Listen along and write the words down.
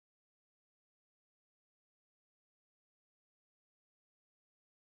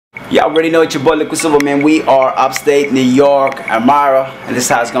Y'all already know it's your boy Liquidsilva, man. We are upstate New York, Elmira, and this is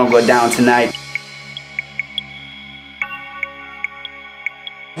how it's gonna go down tonight.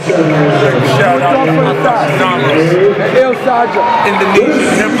 Shout out to ATAS-NAMA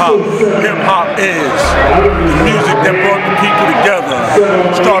Indonesian HipHop. HipHop is the music that brought the people together.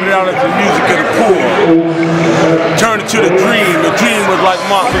 Started out as the music of the poor, turned into the dream. The dream was like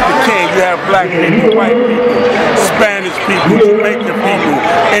Martin Luther King. You have black people, white people, Spanish people, Jamaican people,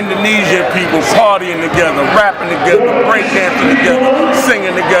 Indonesian people partying together, rapping together, breakdancing together,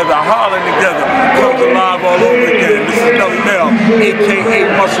 singing together, hollering together. Comes alive all over again. This is Melly Mel, aka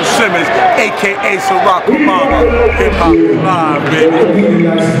Hussle Simmons, aka RAKIM HipHop is live, baby.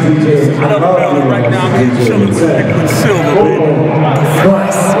 This is Melly Mel, and right now I'm here chilling with Liquidsilva, baby.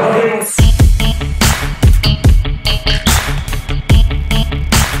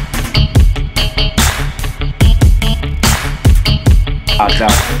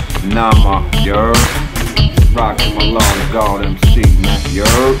 ATAS-NAMA, you heard? RAKIM MELLY MEL, God MC, man, you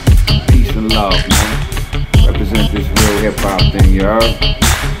heard? Peace and love, man. Represent this real hip-hop thing, you heard?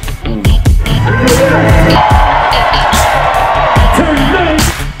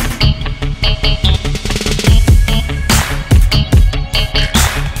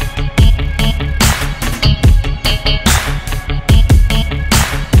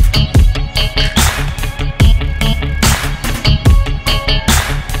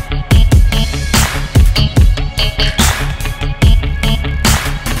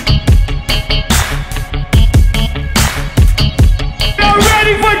 Y'all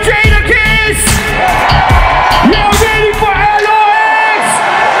ready for Jadakiss? Y'all ready for ROHH?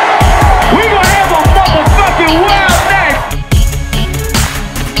 We gonna have a motherfucking wild night.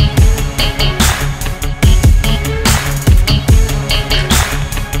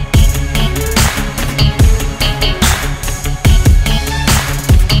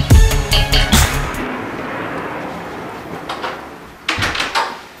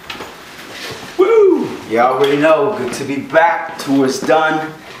 Woo! Y'all already know, good to be back. Tour is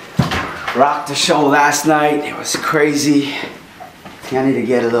done. Rocked the show last night. It was crazy. I need to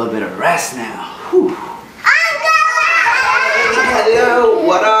get a little bit of rest now. Whew. Hello,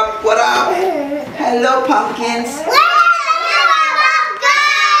 what up, what up? Hello, pumpkins.